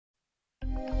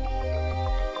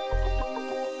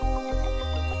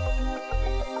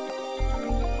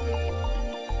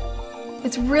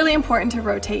It's really important to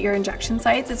rotate your injection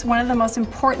sites. It's one of the most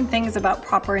important things about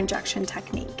proper injection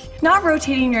technique. Not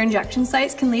rotating your injection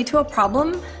sites can lead to a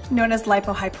problem known as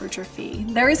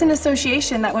lipohypertrophy. There is an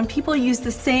association that when people use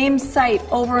the same site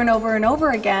over and over and over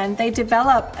again, they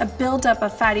develop a buildup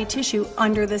of fatty tissue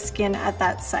under the skin at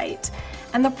that site.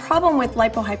 And the problem with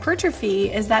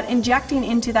lipohypertrophy is that injecting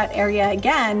into that area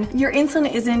again, your insulin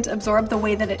isn't absorbed the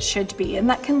way that it should be, and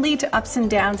that can lead to ups and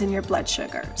downs in your blood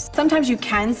sugars. Sometimes you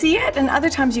can see it, and other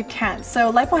times you can't.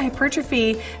 So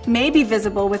lipohypertrophy may be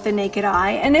visible with the naked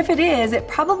eye, and if it is, it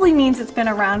probably means it's been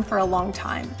around for a long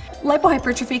time.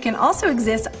 Lipohypertrophy can also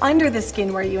exist under the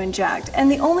skin where you inject,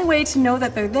 and the only way to know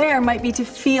that they're there might be to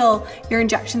feel your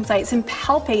injection sites and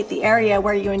palpate the area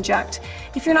where you inject.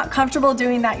 If you're not comfortable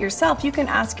doing that yourself, you can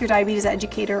ask your diabetes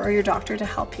educator or your doctor to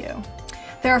help you.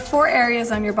 There are 4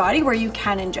 areas on your body where you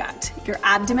can inject: your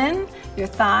abdomen, your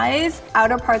thighs,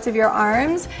 outer parts of your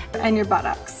arms, and your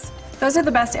buttocks. Those are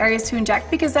the best areas to inject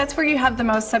because that's where you have the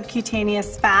most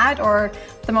subcutaneous fat or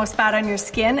the most fat on your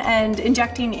skin, and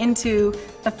injecting into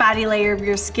the fatty layer of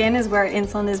your skin is where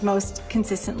insulin is most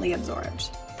consistently absorbed.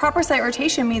 Proper site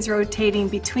rotation means rotating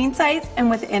between sites and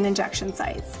within injection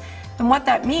sites. And what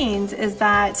that means is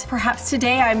that perhaps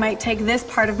today I might take this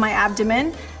part of my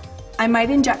abdomen, I might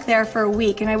inject there for a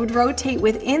week, and I would rotate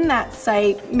within that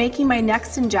site, making my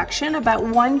next injection about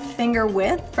 1 finger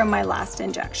width from my last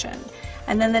injection.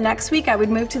 And then the next week I would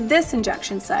move to this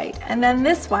injection site, and then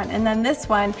this one, and then this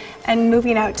one, and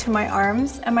moving out to my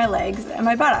arms and my legs and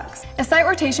my buttocks. A site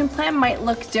rotation plan might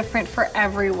look different for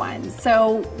everyone.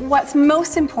 So what's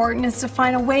most important is to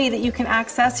find a way that you can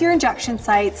access your injection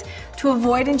sites to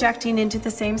avoid injecting into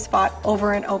the same spot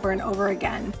over and over and over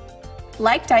again.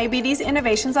 Like Diabetes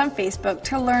Innovations on Facebook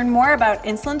to learn more about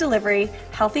insulin delivery,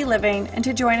 healthy living, and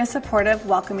to join a supportive,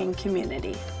 welcoming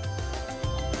community.